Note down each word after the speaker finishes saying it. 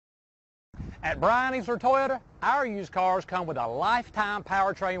At Bryan Easler Toyota, our used cars come with a lifetime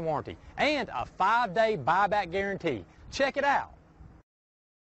powertrain warranty and a 5-day buyback guarantee. Check it out.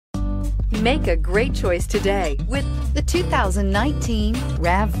 Make a great choice today with the 2019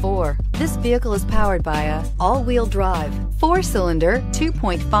 RAV4. This vehicle is powered by a all-wheel drive, 4-cylinder,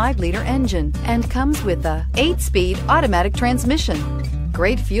 2.5-liter engine and comes with a 8-speed automatic transmission.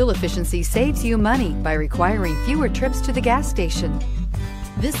 Great fuel efficiency saves you money by requiring fewer trips to the gas station.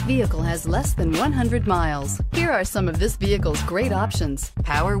 This vehicle has less than 100 miles. Here are some of this vehicle's great options: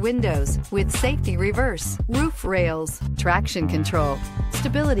 power windows with safety reverse, roof rails, traction control,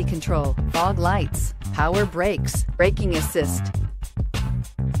 stability control, fog lights, power brakes, braking assist.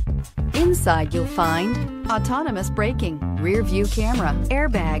 Inside you'll find autonomous braking, rear view camera,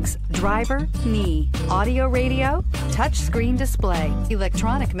 airbags, driver, knee, audio radio, touchscreen display,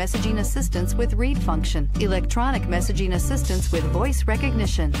 electronic messaging assistance with read function, electronic messaging assistance with voice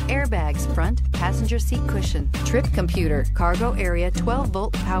recognition, airbags front, passenger seat cushion, trip computer, cargo area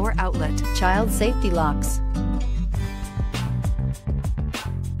 12-volt power outlet, child safety locks.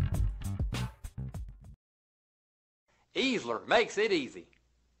 Easler makes it easy.